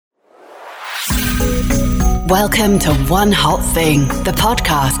Welcome to One Hot Thing, the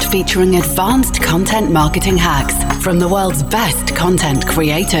podcast featuring advanced content marketing hacks from the world's best content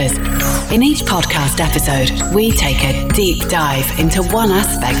creators. In each podcast episode, we take a deep dive into one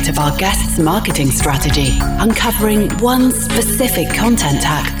aspect of our guest's marketing strategy, uncovering one specific content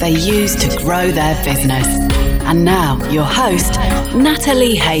hack they use to grow their business. And now, your host,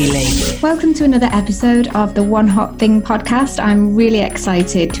 Natalie Haley. Welcome to another episode of the One Hot Thing podcast. I'm really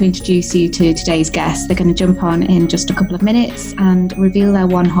excited to introduce you to today's guests. They're going to jump on in just a couple of minutes and reveal their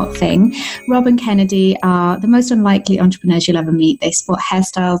one hot thing. Rob and Kennedy are the most unlikely entrepreneurs you'll ever meet. They sport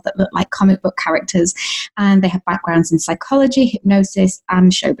hairstyles that look like comic book characters, and they have backgrounds in psychology, hypnosis,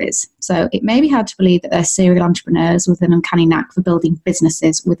 and showbiz. So it may be hard to believe that they're serial entrepreneurs with an uncanny knack for building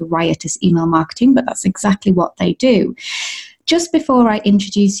businesses with riotous email marketing, but that's exactly what they do. Just before I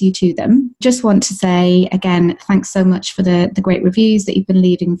introduce you to them, just want to say again, thanks so much for the great reviews that you've been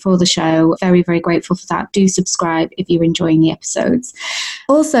leaving for the show. Very, very grateful for that. Do subscribe if you're enjoying the episodes.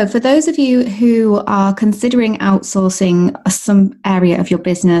 Also, for those of you who are considering outsourcing some area of your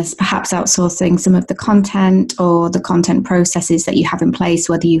business, perhaps outsourcing some of the content or the content processes that you have in place,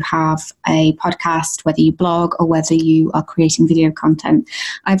 whether you have a podcast, whether you blog, or whether you are creating video content,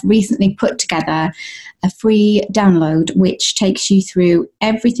 I've recently put together a free download which takes you through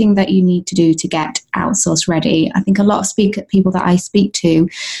everything that you need to do to get outsource ready. I think a lot of people that I speak to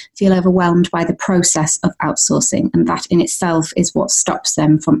feel overwhelmed by the process of outsourcing, and that in itself is what stops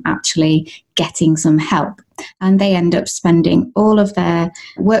them from actually getting some help. And they end up spending all of their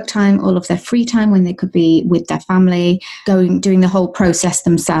work time, all of their free time when they could be with their family, doing the whole process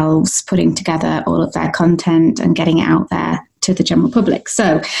themselves, putting together all of their content and getting it out there to the general public.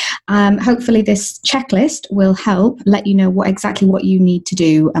 So hopefully this checklist will help let you know exactly what you need to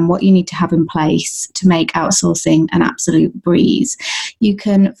do and what you need to have in place to make outsourcing an absolute breeze. You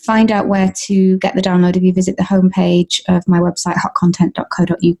can find out where to get the download if you visit the homepage of my website,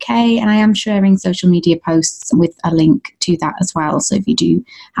 hotcontent.co.uk, and I am sharing social media posts with a link to that as well. So if you do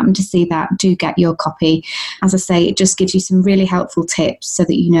happen to see that, do get your copy. As I say, it just gives you some really helpful tips so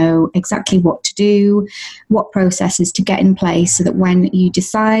that you know exactly what to do, what processes to get in place, so that when you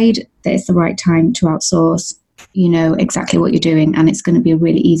decide that it's the right time to outsource, you know exactly what you're doing, and it's going to be a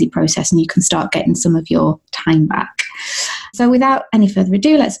really easy process and you can start getting some of your time back. So without any further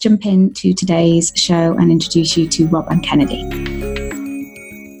ado, let's jump into today's show and introduce you to Rob and Kennedy.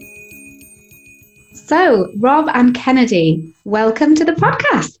 So, Rob and Kennedy, welcome to the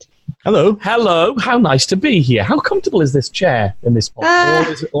podcast. Hello. Hello. How nice to be here. How comfortable is this chair in this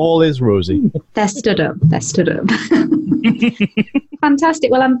podcast? All is rosy. They're stood up. Fantastic.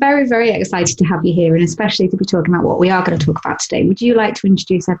 Well, I'm very, very excited to have you here, and especially to be talking about what we are going to talk about today. Would you like to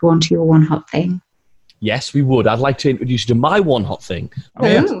introduce everyone to your one hot thing? Yes, we would. I'd like to introduce you to my one hot thing. Oh,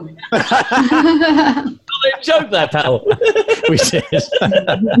 yeah. Joke there, pal. We did.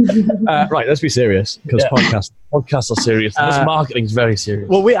 Right, let's be serious, because podcasts are serious. This marketing is very serious.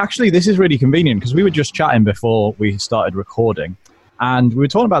 Well, this is really convenient, because we were just chatting before we started recording, and we were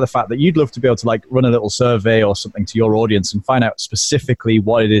talking about the fact that you'd love to be able to run a little survey or something to your audience and find out specifically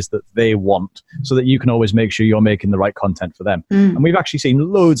what it is that they want, so that you can always make sure you're making the right content for them. And we've actually seen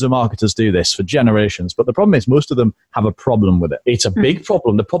loads of marketers do this for generations, but the problem is most of them have a problem with it. It's a big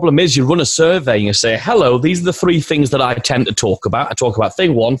problem. The problem is you run a survey and you say, hello, these are the three things that I tend to talk about. I talk about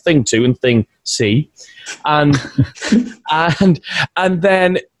thing 1, thing 2, and thing C. And and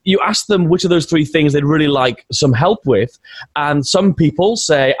then you ask them which of those three things they'd really like some help with. And some people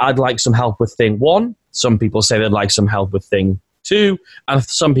say, I'd like some help with thing 1. Some people say they'd like some help with thing 2. And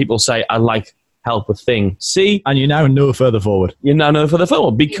some people say, I'd like help with thing C. And you now know further forward.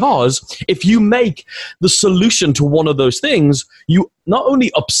 Because if you make the solution to one of those things, you not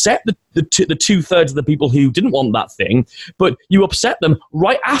only upset the 2/3 of the people who didn't want that thing, but you upset them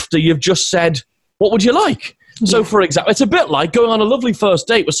right after you've just said, what would you like? So, for example, it's a bit like going on a lovely first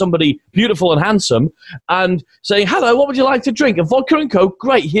date with somebody beautiful and handsome and saying, hello, what would you like to drink? A vodka and Coke?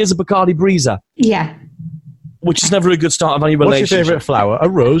 Great, here's a Bacardi Breezer. Yeah. Which is never a good start of any relationship. What's your favourite flower? A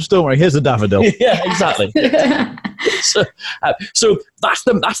rose? Don't worry, here's a daffodil. Yeah, exactly. So that's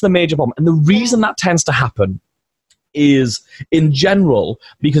the major problem. And the reason that tends to happen is, in general,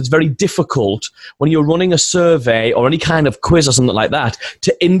 because it's very difficult when you're running a survey or any kind of quiz or something like that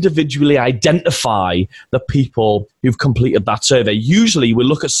to individually identify the people who've completed that survey. Usually we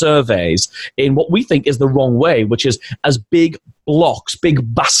look at surveys in what we think is the wrong way, which is as big blocks,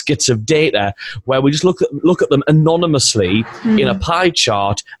 big baskets of data, where we just look at them anonymously in a pie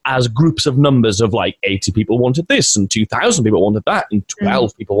chart as groups of numbers of 80 people wanted this and 2,000 people wanted that and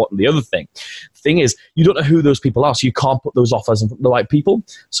 12 people wanted the other thing. The thing is, you don't know who those people are, so you can't put those offers in front of the right people.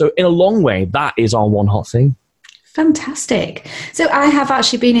 So in a long way, that is our one hot thing. Fantastic. So I have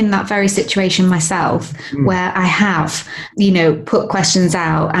actually been in that very situation myself where I have, put questions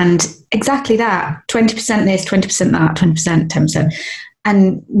out and exactly that, 20% this, 20% that, 20%, 10%.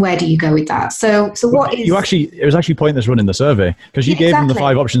 And where do you go with that? So what is... It was actually pointless running the survey because you gave them the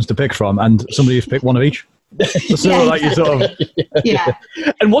 5 options to pick from and somebody has picked one of each. Yeah.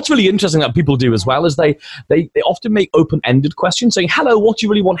 And what's really interesting that people do as well is they often make open-ended questions saying, hello, what do you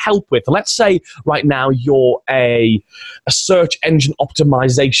really want help with? Let's say right now you're a search engine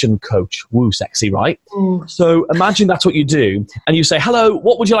optimization coach. Woo, sexy, right? So imagine that's what you do. And you say, hello,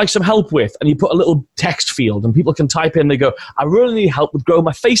 what would you like some help with? And you put a little text field and people can type in, they go, I really need help with growing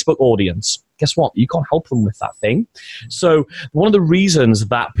my Facebook audience. Guess what? You can't help them with that thing. So one of the reasons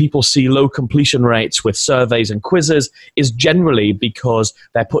that people see low completion rates with surveys and quizzes is generally because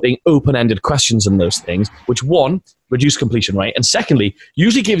they're putting open-ended questions in those things, which one, reduce completion rate, and secondly,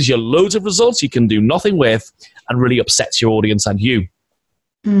 usually gives you loads of results you can do nothing with and really upsets your audience and you.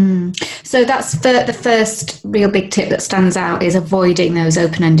 So that's the first real big tip that stands out is avoiding those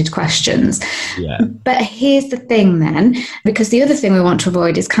open-ended questions. Yeah. But here's the thing then, because the other thing we want to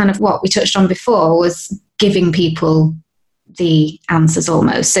avoid is kind of what we touched on before was giving people the answers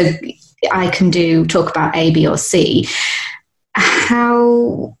almost. So I can talk about A, B or C.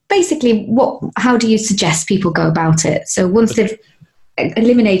 How do you suggest people go about it? So once they've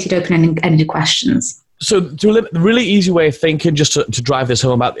eliminated open-ended questions. So the really easy way of thinking, just to drive this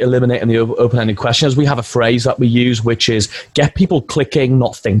home about eliminating the open-ended questions, we have a phrase that we use, which is get people clicking,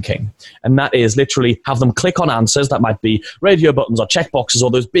 not thinking. And that is literally have them click on answers. That might be radio buttons or checkboxes or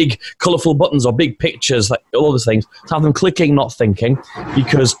those big colorful buttons or big pictures, like all those things. So have them clicking, not thinking,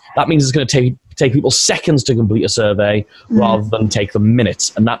 because that means it's going to take people seconds to complete a survey rather than take them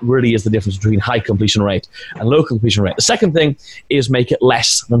minutes. And that really is the difference between high completion rate and low completion rate. The second thing is make it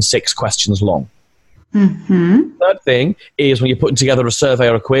less than 6 questions long. Third thing is when you're putting together a survey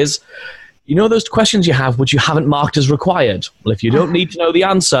or a quiz, those questions you have which you haven't marked as required. Well, if you don't need to know the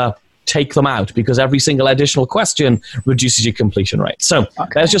answer, take them out because every single additional question reduces your completion rate. So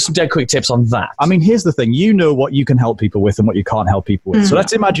there's just some dead quick tips on that. I mean, here's the thing. You know what you can help people with and what you can't help people with. So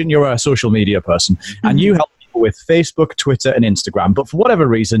let's imagine you're a social media person and you help people with Facebook, Twitter, and Instagram. But for whatever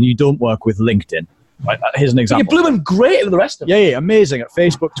reason, you don't work with LinkedIn. Right, here's an example. You're blooming great at the rest of it. Yeah, amazing at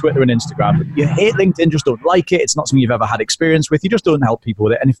Facebook, Twitter, and Instagram. But you hate LinkedIn, just don't like it. It's not something you've ever had experience with. You just don't help people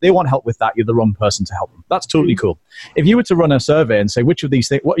with it. And if they want help with that, you're the wrong person to help them. That's totally cool. If you were to run a survey and say, which of these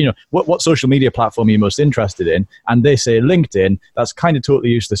things, what social media platform are you most interested in? And they say LinkedIn, that's kind of totally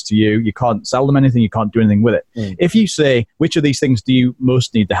useless to you. You can't sell them anything. You can't do anything with it. If you say, which of these things do you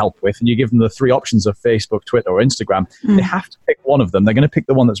most need the help with? And you give them the 3 options of Facebook, Twitter, or Instagram, they have to pick one of them. They're going to pick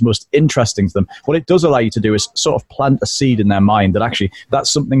the one that's most interesting to them. What it does allow you to do is sort of plant a seed in their mind that actually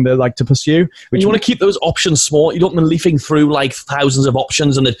that's something they like to pursue. You want to keep those options small. You don't want them leafing through like thousands of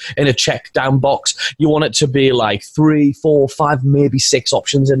options in a check down box. You want it to be like 3, 4, 5, maybe 6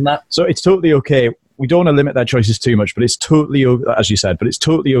 options in that. So it's totally okay. We don't want to limit their choices too much, but it's totally, as you said, but it's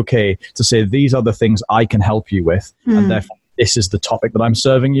totally okay to say these are the things I can help you with, and therefore this is the topic that I'm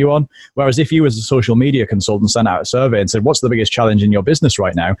serving you on. Whereas if you as a social media consultant sent out a survey and said, what's the biggest challenge in your business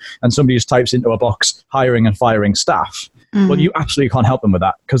right now? And somebody just types into a box, hiring and firing staff. Well, you absolutely can't help them with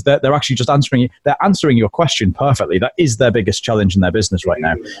that because they're actually just answering your question perfectly. That is their biggest challenge in their business right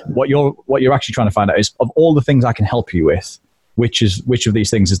now. What you're actually trying to find out is, of all the things I can help you with, which of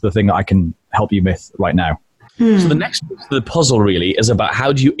these things is the thing that I can help you with right now? So the next piece of the puzzle really is about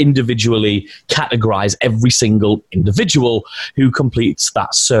how do you individually categorize every single individual who completes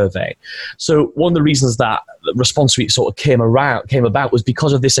that survey. So one of the reasons that Response Suite sort of came about was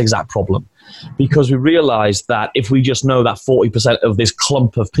because of this exact problem. Because we realized that if we just know that 40% of this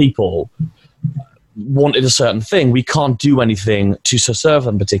clump of people wanted a certain thing, we can't do anything to serve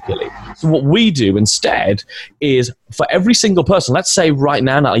them particularly. So what we do instead is for every single person, let's say right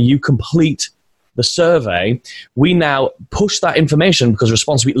now, Natalie, you complete the survey, we now push that information because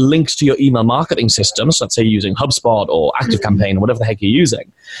Response Suite links to your email marketing systems. Let's say you're using HubSpot or ActiveCampaign or whatever the heck you're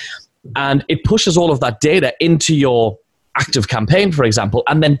using. And it pushes all of that data into your ActiveCampaign, for example,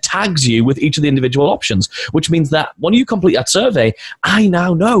 and then tags you with each of the individual options, which means that when you complete that survey, I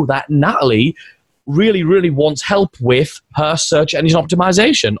now know that Natalie really, really wants help with her search engine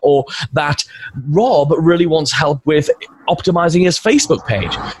optimization, or that Rob really wants help with optimizing his Facebook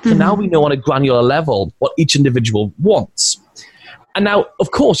page. So now we know on a granular level what each individual wants. And now,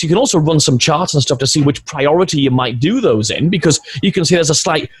 of course, you can also run some charts and stuff to see which priority you might do those in, because you can see there's a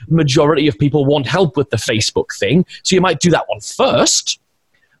slight majority of people want help with the Facebook thing. So you might do that one first.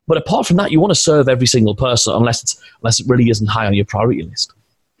 But apart from that, you want to serve every single person unless it really isn't high on your priority list.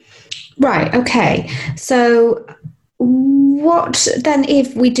 Right. Okay. So what then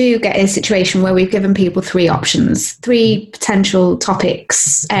if we do get a situation where we've given people 3 options, 3 potential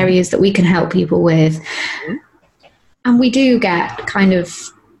topics, areas that we can help people with, and we do get kind of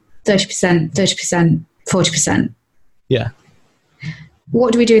 30%, 40%? Yeah.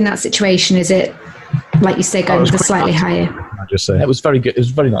 What do we do in that situation? Is it, like you say, going with a slightly higher? I just say It was very good. It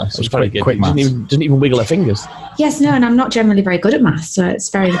was very nice. It was very good. quick Didn't even wiggle her fingers. Yes, no, and I'm not generally very good at maths, so it's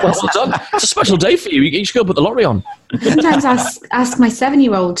very impressive. Well done. It's a special day for you. You should go put the lottery on. Sometimes I ask my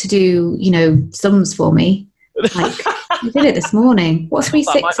 7-year-old to do, sums for me. Like, you did it this morning. What's 3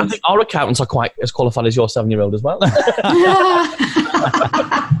 I 6s? think our accountants are quite as qualified as your 7-year-old as well.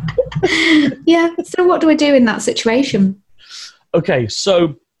 Yeah. So what do we do in that situation? Okay,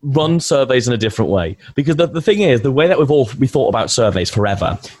 so run surveys in a different way, because the thing is, the way that we thought about surveys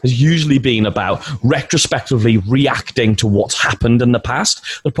forever has usually been about retrospectively reacting to what's happened in the past.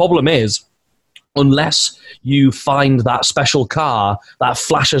 The problem is, unless you find that special car that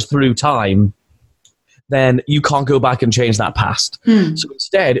flashes through time, then you can't go back and change that past. So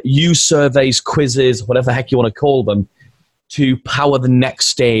instead, use surveys, quizzes, whatever the heck you want to call them, to power the next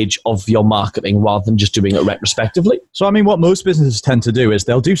stage of your marketing rather than just doing it retrospectively. So, I mean, what most businesses tend to do is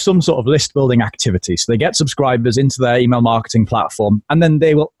they'll do some sort of list building activity. So they get subscribers into their email marketing platform, and then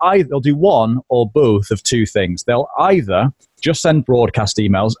they'll do one or both of 2 things. They'll either just send broadcast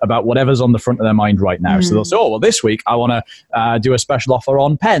emails about whatever's on the front of their mind right now. So they'll say, oh, well, this week I want to do a special offer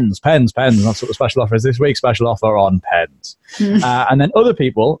on pens. That's what the special offer is this week, special offer on pens. And then other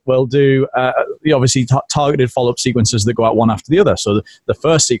people will do, obviously, targeted follow-up sequences that go out one after the other. So the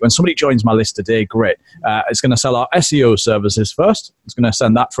first sequence, somebody joins my list today, great. It's going to sell our SEO services first. It's going to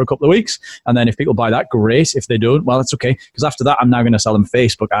send that for a couple of weeks. And then if people buy that, great. If they don't, well, it's okay. Because after that, I'm now going to sell them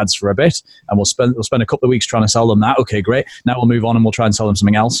Facebook ads for a bit. And we'll spend a couple of weeks trying to sell them that. Okay, great. Now we'll move on and we'll try and sell them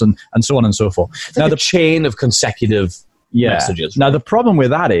something else, and so on and so forth. It's like the chain of consecutive messages. Now, the problem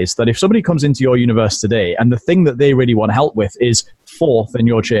with that is that if somebody comes into your universe today and the thing that they really want help with is 4th in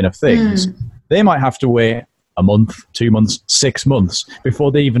your chain of things, they might have to wait a month, 2 months, 6 months before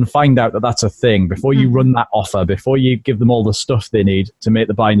they even find out that that's a thing, before you run that offer, before you give them all the stuff they need to make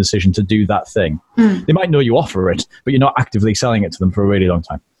the buying decision to do that thing. They might know you offer it, but you're not actively selling it to them for a really long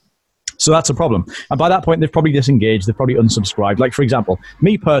time. So that's a problem. And by that point, they've probably disengaged. They've probably unsubscribed. Like, for example,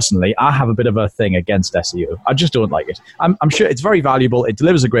 me personally, I have a bit of a thing against SEO. I just don't like it. I'm sure it's very valuable. It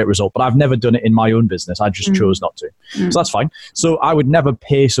delivers a great result, but I've never done it in my own business. I just chose not to. So that's fine. So I would never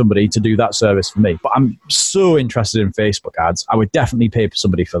pay somebody to do that service for me. But I'm so interested in Facebook ads. I would definitely pay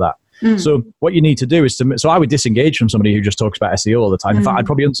somebody for that. So what you need to do is so I would disengage from somebody who just talks about SEO all the time. In fact, I'd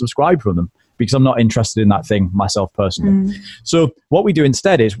probably unsubscribe from them, because I'm not interested in that thing myself personally. So what we do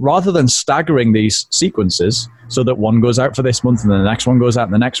instead is, rather than staggering these sequences so that one goes out for this month and then the next one goes out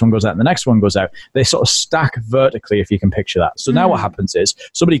and the next one goes out and the next one goes out, they sort of stack vertically, if you can picture that. So now what happens is,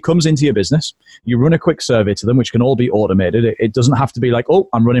 somebody comes into your business, you run a quick survey to them, which can all be automated. It doesn't have to be like, oh,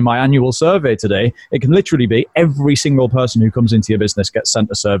 I'm running my annual survey today. It can literally be every single person who comes into your business gets sent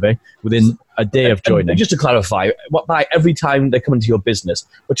a survey within a day of joining. And just to clarify, by every time they come into your business,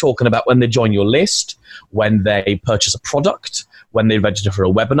 we're talking about when they join your list, when they purchase a product, when they register for a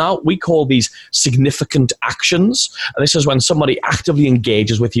webinar. We call these significant actions. And this is when somebody actively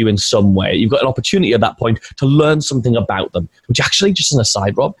engages with you in some way. You've got an opportunity at that point to learn something about them, which actually, just as an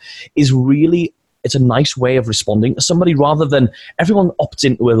aside, Rob, is really, it's a nice way of responding to somebody, rather than everyone opts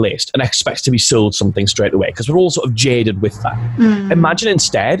into a list and expects to be sold something straight away, because we're all sort of jaded with that. Imagine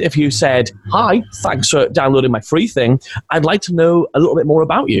instead if you said, hi, thanks for downloading my free thing. I'd like to know a little bit more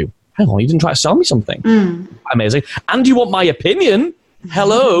about you. Hang on, you didn't try to sell me something. Amazing. And you want my opinion?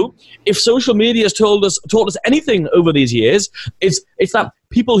 Hello. If social media has taught us anything over these years, it's that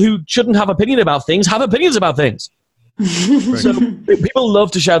people who shouldn't have opinion about things have opinions about things. So people love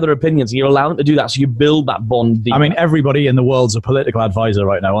to share their opinions, and you're allowing them to do that, so you build that bond deeper. I mean, everybody in the world's a political advisor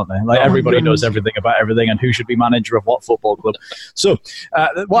right now, aren't they? Like, everybody knows everything about everything and who should be manager of what football club. So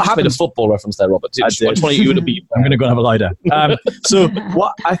what happened? A football reference there, Robert. I just want you to be. I'm going to go and have a lie down. So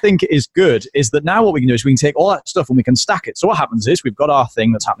what I think is good is that now what we can do is we can take all that stuff and we can stack it. So what happens is, we've got our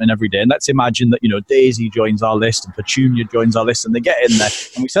thing that's happening every day, and let's imagine that, Daisy joins our list and Petunia joins our list, and they get in there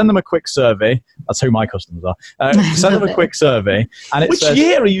and we send them a quick survey. That's who my customers are. Send them a quick survey, and Which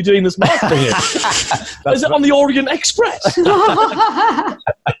year are you doing this marketing in? Is it on the Orient Express?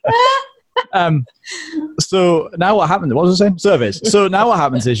 So now what happens? What was I saying? Surveys. So now what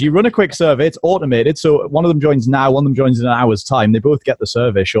happens is, you run a quick survey. It's automated. So one of them joins now, one of them joins in an hour's time. They both get the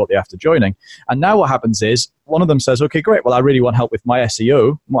survey shortly after joining. And now what happens is, one of them says, okay, great, well, I really want help with my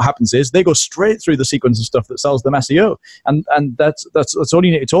SEO. What happens is they go straight through the sequence of stuff that sells them SEO. And that's all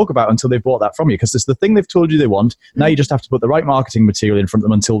you need to talk about until they've bought that from you, because it's the thing they've told you they want. Now you just have to put the right marketing material in front of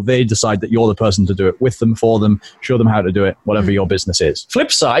them until they decide that you're the person to do it with them, for them, show them how to do it, whatever your business is.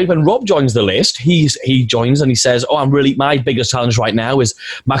 Flip side, when Rob joins the list, he joins and he says, my biggest challenge right now is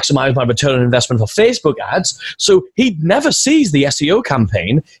maximize my return on investment for Facebook ads. So he never sees the SEO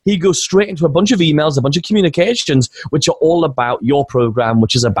campaign. He goes straight into a bunch of emails, a bunch of communications, which are all about your program,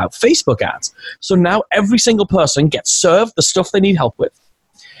 which is about Facebook ads. So now every single person gets served the stuff they need help with.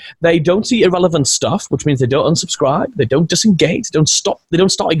 They don't see irrelevant stuff, which means they don't unsubscribe, they don't disengage, they don't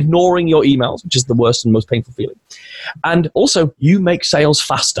start ignoring your emails, which is the worst and most painful feeling. And also, you make sales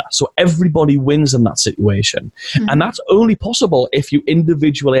faster. So everybody wins in that situation. Mm-hmm. And that's only possible if you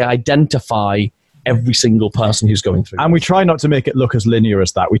individually identify every single person who's going through. And we try not to make it look as linear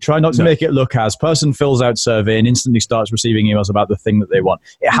as that. We try not to make it look as person fills out survey and instantly starts receiving emails about the thing that they want.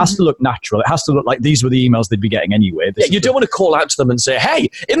 It has to look natural. It has to look like these were the emails they'd be getting anyway. You don't want to call out to them and say, hey,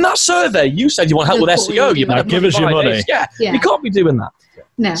 in that survey, you said you want help with SEO. You better give us your money. Yeah, you can't be doing that.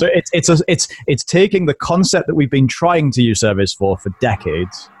 No. So it's taking the concept that we've been trying to use surveys for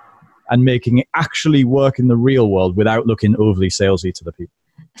decades and making it actually work in the real world without looking overly salesy to the people.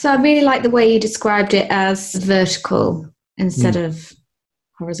 So I really like the way you described it as vertical instead of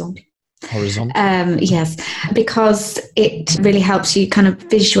horizontal. Yes, because it really helps you kind of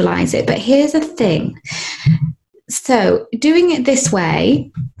visualize it. But here's the thing. So doing it this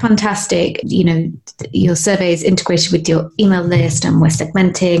way, fantastic. You know, your survey is integrated with your email list and we're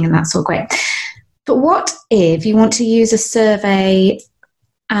segmenting and that's all great. But what if you want to use a survey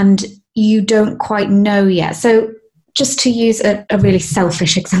and you don't quite know yet? So just to use a really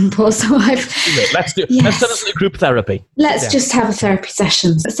selfish example. So let's do this in group therapy. Let's just have a therapy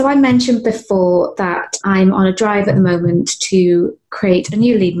session. So I mentioned before that I'm on a drive at the moment to create a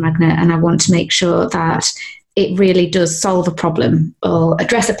new lead magnet, and I want to make sure that it really does solve a problem or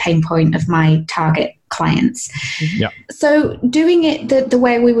address a pain point of my target clients. Yeah. So doing it the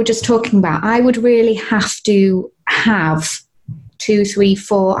way we were just talking about, I would really have to have 2, 3,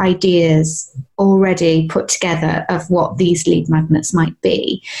 4 ideas already put together of what these lead magnets might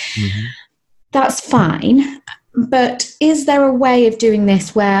be. Mm-hmm. That's fine. But is there a way of doing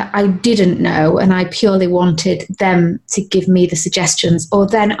this where I didn't know and I purely wanted them to give me the suggestions? Or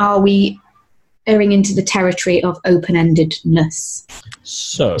then are we erring into the territory of open-endedness?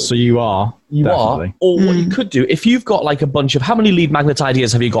 So you are. Or what you could do, if you've got like a bunch of, how many lead magnet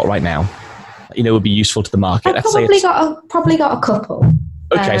ideas have you got right now? Would be useful to the market. I've probably got a couple.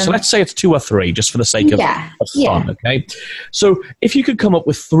 Okay, so let's say it's 2 or 3, just for the sake of fun. Yeah. Okay, so if you could come up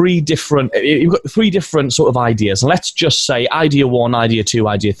with 3 different, you've got 3 different sort of ideas, and let's just say idea 1, idea 2,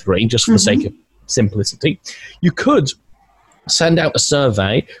 idea 3, just for the sake of simplicity. You could send out a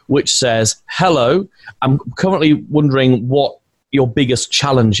survey which says, "Hello, I'm currently wondering what your biggest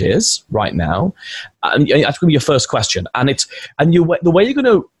challenge is right now," and that's going to be your first question, the way you're going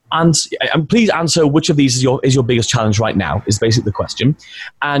to and please answer which of these is your biggest challenge right now is basically the question.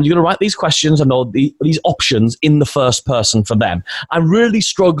 And you're going to write these questions and all these options in the first person for them. I'm really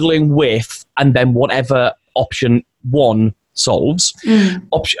struggling with, and then whatever option 1 solves.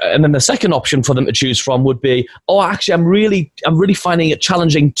 And then the second option for them to choose from would be, actually, I'm really finding it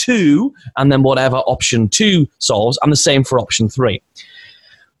challenging too, and then whatever option 2 solves, and the same for option 3.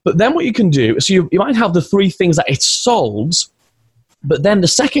 But then what you can do, so you might have the 3 things that it solves, but then the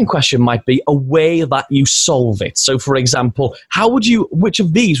second question might be a way that you solve it. So, for example, which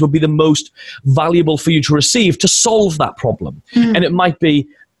of these would be the most valuable for you to receive to solve that problem? And it might be,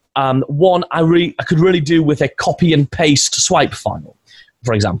 one, I could really do with a copy and paste swipe file,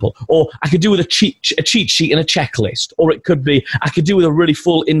 for example, or I could do with a cheat sheet and a checklist, or it could be I could do with a really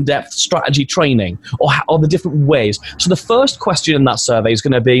full in-depth strategy training, or the different ways. So the first question in that survey is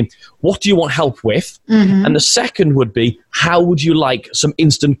going to be, what do you want help with? And the second would be, how would you like some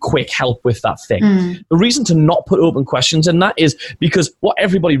instant quick help with that thing? The reason to not put open questions in that is because what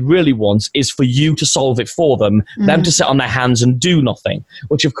everybody really wants is for you to solve it for them, them to sit on their hands and do nothing,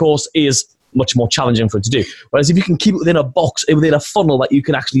 which of course is much more challenging for it to do. Whereas if you can keep it within a box, within a funnel that you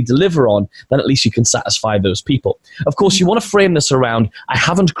can actually deliver on, then at least you can satisfy those people. Of course, you want to frame this around, I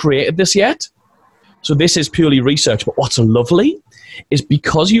haven't created this yet, so this is purely research. But what's lovely is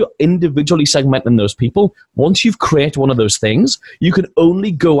because you're individually segmenting those people, once you've created one of those things, you can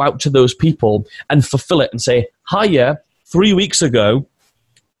only go out to those people and fulfill it and say, hiya, 3 weeks ago,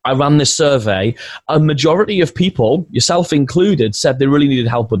 I ran this survey. A majority of people, yourself included, said they really needed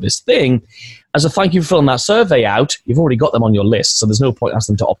help with this thing. As a thank you for filling that survey out, you've already got them on your list, so there's no point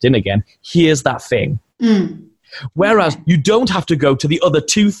asking them to opt in again. Here's that thing. Whereas you don't have to go to the other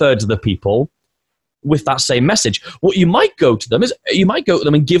 2/3 of the people with that same message. What you might go to them is, you might go to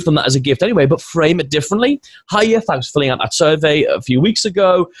them and give them that as a gift anyway, but frame it differently. Hiya, thanks for filling out that survey a few weeks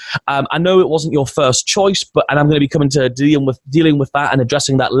ago. I know it wasn't your first choice, and I'm going to be coming to dealing with that and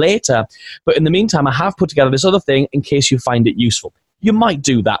addressing that later. But in the meantime, I have put together this other thing in case you find it useful. You might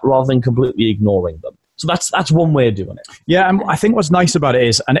do that rather than completely ignoring them. So that's one way of doing it. Yeah, and I think what's nice about it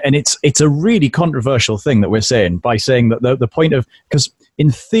is, and it's a really controversial thing that we're saying by saying that the point of, because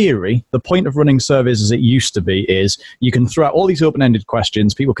in theory, the point of running surveys as it used to be is you can throw out all these open-ended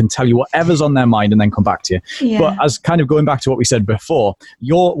questions, people can tell you whatever's on their mind and then come back to you. Yeah. But as kind of going back to what we said before,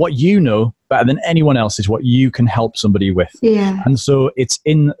 what you know better than anyone else is what you can help somebody with. Yeah. And so it's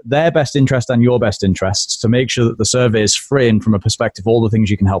in their best interest and your best interests to make sure that the survey is framed from a perspective of all the things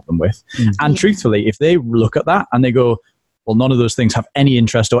you can help them with. And truthfully, if they look at that and they go, well, none of those things have any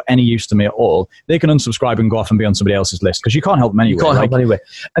interest or any use to me at all, they can unsubscribe and go off and be on somebody else's list, because you can't help them anyway. You can't help them anyway.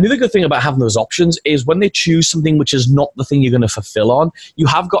 And the other good thing about having those options is when they choose something which is not the thing you're going to fulfill on, you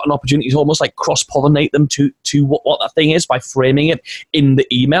have got an opportunity to almost like cross-pollinate them to what that thing is by framing it in the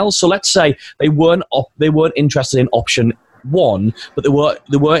email. So let's say they weren't interested in option 1, but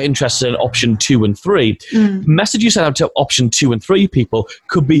they were interested in option 2 and 3. The message you send out to option 2 and 3 people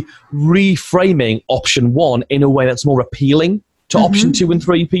could be reframing option 1 in a way that's more appealing to option 2 and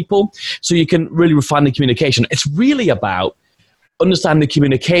 3 people. So you can really refine the communication. It's really about understanding the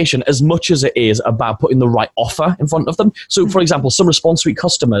communication as much as it is about putting the right offer in front of them. So, for example, some Response Suite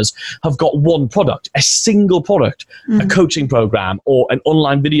customers have got one product, a single product, a coaching program or an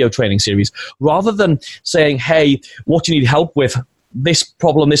online video training series. Rather than saying, hey, what do you need help with? This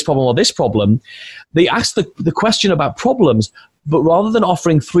problem, or this problem. They ask the question about problems, but rather than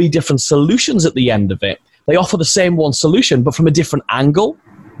offering 3 different solutions at the end of it, they offer the same one solution, but from a different angle.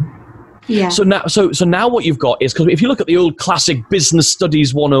 Yeah. So now what you've got is, because if you look at the old classic business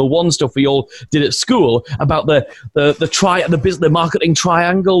studies 101 stuff we all did at school about the marketing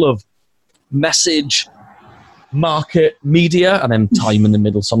triangle of message, market, media, and then time in the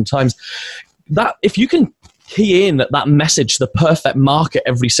middle sometimes, that if you can key in that message to the perfect market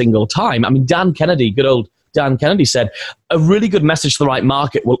every single time. I mean, good old Dan Kennedy said, a really good message to the right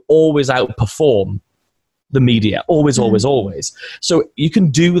market will always outperform the media, always. So you can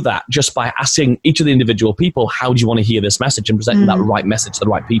do that just by asking each of the individual people, how do you want to hear this message, and presenting that right message to the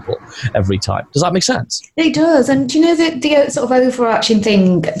right people every time. Does that make sense? It does. And do you know the sort of overarching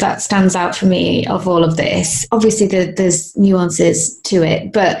thing that stands out for me of all of this? Obviously there's nuances to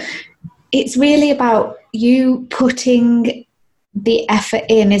it, but it's really about you putting the effort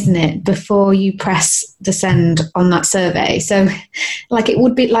in, isn't it, before you press the send on that survey. So like it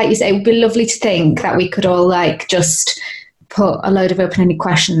would be, like you say, it would be lovely to think that we could all like just put a load of open-ended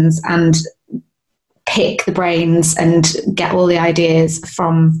questions and pick the brains and get all the ideas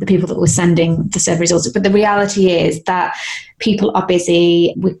from the people that were sending the survey results. But the reality is that people are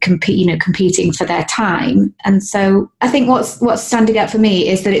busy with competing for their time. And so I think what's standing out for me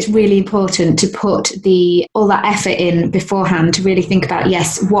is that it's really important to put all that effort in beforehand to really think about,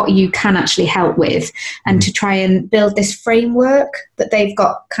 yes, what you can actually help with, and to try and build this framework that they've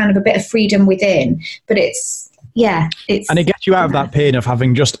got kind of a bit of freedom within. But and it gets you out of that pain of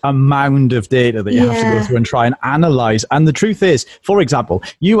having just a mound of data that you have to go through and try and analyze. And the truth is, for example,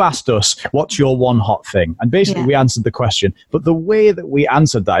 you asked us, what's your one hot thing? And basically we answered the question, but the way that we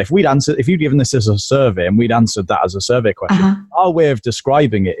answered that, if you'd given this as a survey and we'd answered that as a survey question, our way of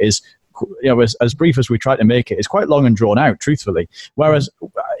describing it is, as brief as we try to make it, is quite long and drawn out, truthfully. Whereas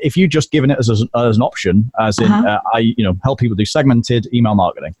if you just given it as an option, as in I help people do segmented email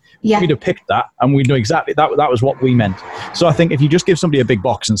marketing, we'd have picked that and we'd know exactly that was what we meant. So I think if you just give somebody a big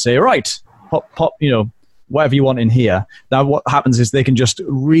box and say, right, pop whatever you want in here, now what happens is they can just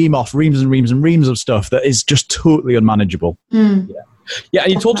ream off reams and reams and reams of stuff that is just totally unmanageable. Yeah,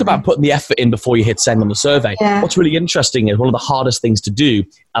 and you talked about putting the effort in before you hit send on the survey. What's really interesting is one of the hardest things to do,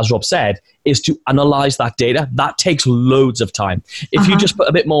 as Rob said, is to analyze that data. That takes loads of time. If you just put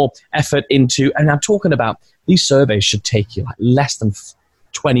a bit more effort into, and I'm talking about, these surveys should take you like less than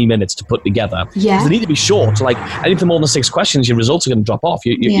 20 minutes to put together. They need to be short. Like anything more than 6 questions, your results are going to drop off.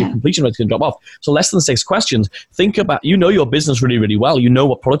 Your completion rate is going to drop off. So less than 6 questions. Think about, your business really, really well. You know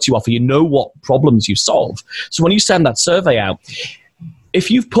what products you offer. You know what problems you solve. So when you send that survey out, if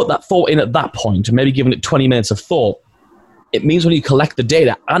you've put that thought in at that point, and maybe given it 20 minutes of thought, it means when you collect the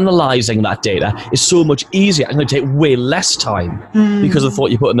data, analyzing that data is so much easier and going to take way less time because of the thought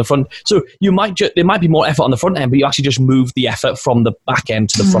you put in the front. So there might be more effort on the front end, but you actually just move the effort from the back end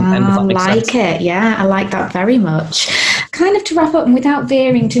to the front end, if that makes sense. I like it. Yeah, I like that very much. Kind of to wrap up, and without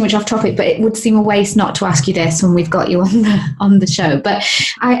veering too much off topic, but it would seem a waste not to ask you this when we've got you on the show. But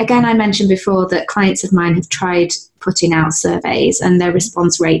I mentioned before that clients of mine have tried putting out surveys and their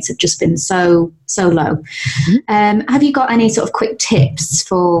response rates have just been so low. Have you got any sort of quick tips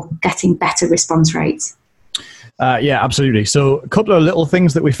for getting better response rates? Yeah, absolutely. So a couple of little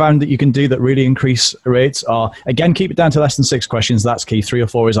things that we found that you can do that really increase rates are, again, keep it down to less than 6 questions. That's key. 3 or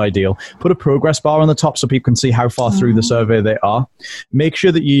 4 is ideal. Put a progress bar on the top so people can see how far through the survey they are. Make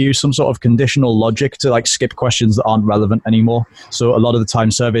sure that you use some sort of conditional logic to like skip questions that aren't relevant anymore. So a lot of the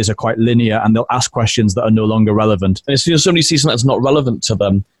time surveys are quite linear and they'll ask questions that are no longer relevant. And as soon as somebody sees something that's not relevant to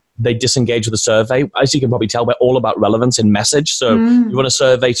them, they disengage with the survey. As you can probably tell, we're all about relevance in message. So you run a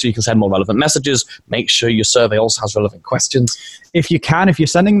survey so you can send more relevant messages. Make sure your survey also has relevant questions. If you're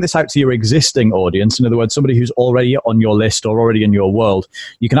sending this out to your existing audience, in other words, somebody who's already on your list or already in your world,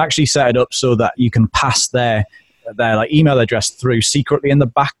 you can actually set it up so that you can pass their like email address through secretly in the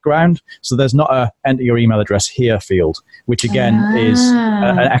background. So there's not a enter your email address here field, which again is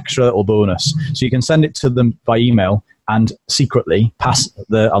an extra little bonus. So you can send it to them by email and secretly pass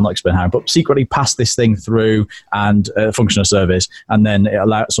I'll not explain how, but secretly pass this thing through and function of surveys, and then it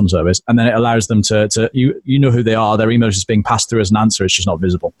allows some surveys, and then it allows them to you know who they are, their email is just being passed through as an answer, it's just not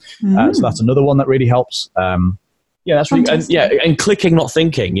visible. So that's another one that really helps. Yeah, that's really, and clicking, not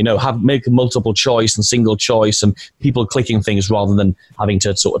thinking. Make a multiple choice and single choice, and people clicking things rather than having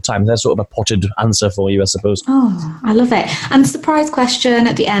to sort of time. There's sort of a potted answer for you, I suppose. Oh, I love it. And surprise question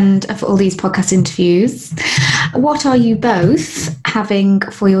at the end of all these podcast interviews: what are you both having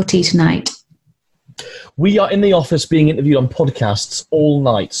for your tea tonight? We are in the office being interviewed on podcasts all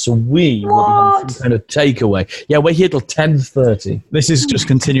night, so we will be having some kind of takeaway. Yeah, we're here till 10:30. This is just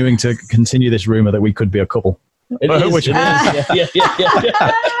continuing this rumor that we could be a couple. It is.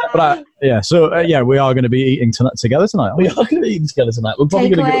 Yeah. But we are going to be eating together tonight. We are going to be eating together tonight. We're probably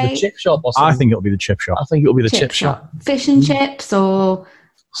going to go to the chip shop or something. I think it'll be the chip shop. I think it'll be the chip shop. Fish and chips or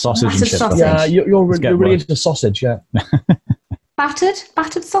sausage and chips. Sausage. Yeah, you're really into sausage, yeah. Battered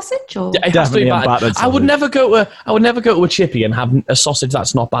sausage, or it has to be battered. I would never go to a chippy and have a sausage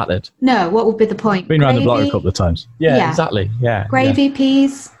that's not battered. No, what would be the point? Been around the block a couple of times. Yeah. Exactly. Yeah. Gravy,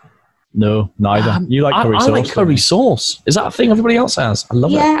 peas. No, neither. You like curry sauce? I like curry sauce. Is that a thing everybody else has? I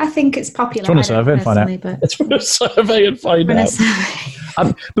love it. Yeah, I think it's popular. Let's run a survey and find out. Let's run a survey and find out.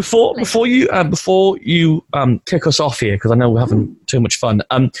 Before you kick us off here, because I know we're having too much fun,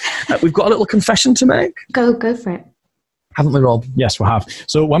 we've got a little confession to make. Go for it. Haven't we, Rob? Yes, we have.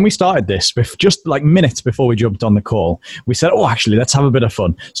 So when we started this, just like minutes before we jumped on the call, we said, actually, let's have a bit of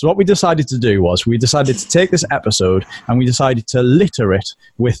fun. So what we decided to do was we decided to take this episode and we decided to litter it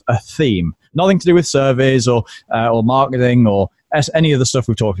with a theme. Nothing to do with surveys or marketing or any of the stuff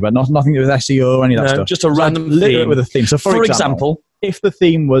we've talked about. Nothing to do with SEO or any of that stuff. Just a random litter theme. It with a theme. So for example, if the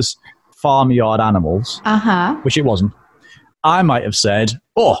theme was farmyard animals, which it wasn't, I might have said,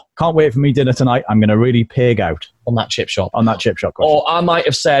 can't wait for me dinner tonight. I'm going to really pig out. On that chip shop. Question. Or I might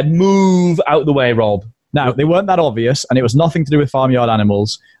have said, move out the way, Rob. Now, they weren't that obvious, and it was nothing to do with farmyard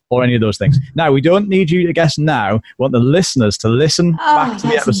animals or any of those things. Now, we don't need you to guess now. We want the listeners to listen back to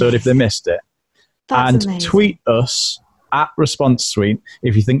the episode if they missed it. That's amazing. Tweet us at Response Suite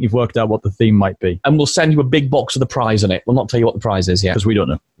if you think you've worked out what the theme might be. And we'll send you a big box with the prize in it. We'll not tell you what the prize is yet. Because we don't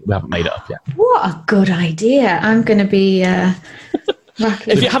know. We haven't made it up yet. What a good idea. I'm going to be...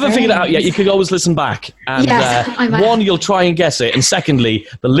 if you haven't figured it out yet, you can always listen back. And one, you'll try and guess it. And secondly,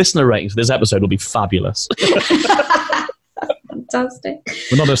 the listener rating for this episode will be fabulous. Fantastic.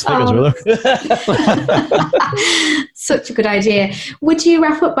 We're not as thick as we look. Such a good idea. Would you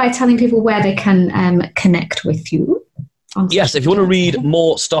wrap up by telling people where they can connect with you? Yes, if you want to read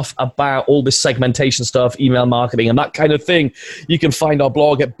more stuff about all this segmentation stuff, email marketing and that kind of thing, you can find our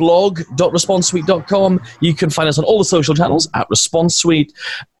blog at blog.responsesuite.com. You can find us on all the social channels at Response Suite.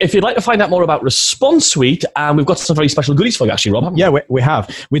 If you'd like to find out more about Response Suite, we've got some very special goodies for you actually, Rob, haven't we? Yeah, we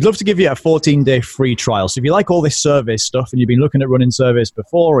have. We'd love to give you a 14-day free trial. So if you like all this survey stuff and you've been looking at running surveys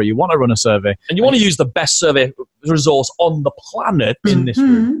before, or you want to run a survey, and you want to use the best survey resource on the planet in this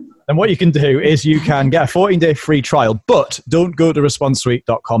room, then what you can do is you can get a 14-day free trial, but don't go to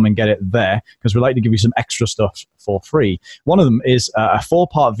responsesuite.com and get it there, because we like to give you some extra stuff for free. One of them is a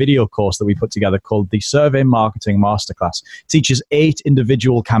 4-part video course that we put together called the Survey Marketing Masterclass. It teaches 8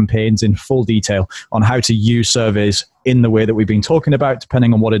 individual campaigns in full detail on how to use surveys in the way that we've been talking about,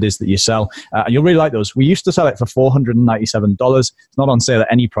 depending on what it is that you sell. And you'll really like those. We used to sell it for $497. It's not on sale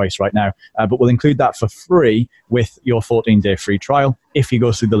at any price right now, but we'll include that for free with your 14-day free trial. if you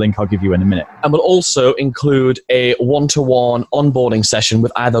go through the link I'll give you in a minute. And we'll also include a one-to-one onboarding session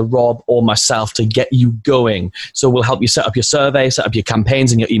with either Rob or myself to get you going. So we'll help you set up your survey, set up your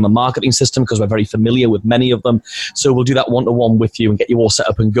campaigns and your email marketing system, because we're very familiar with many of them. So we'll do that one-to-one with you and get you all set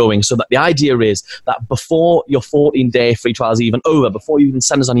up and going. So that the idea is that before your 14-day free trial is even over, before you even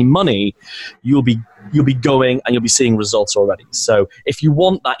send us any money, you'll be going and you'll be seeing results already. So if you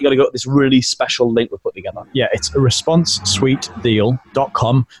want that, you got to go to this really special link we put together. Yeah, it's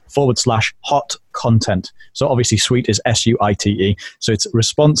responsesuitedeal.com/hot content. So obviously suite is SUITE. So it's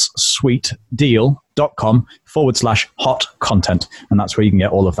responsesuitedeal.com/hot content. And that's where you can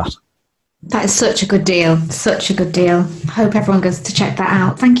get all of that. That is such a good deal. Such a good deal. I hope everyone goes to check that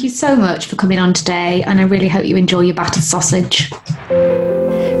out. Thank you so much for coming on today. And I really hope you enjoy your battered sausage.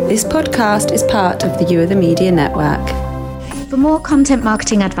 This podcast is part of the You Are The Media Network. For more content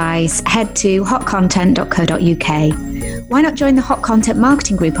marketing advice, head to hotcontent.co.uk. Why not join the Hot Content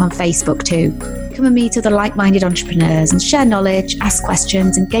Marketing Group on Facebook too? Come and meet other like-minded entrepreneurs and share knowledge, ask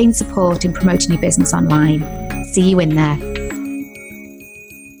questions and gain support in promoting your business online. See you in there.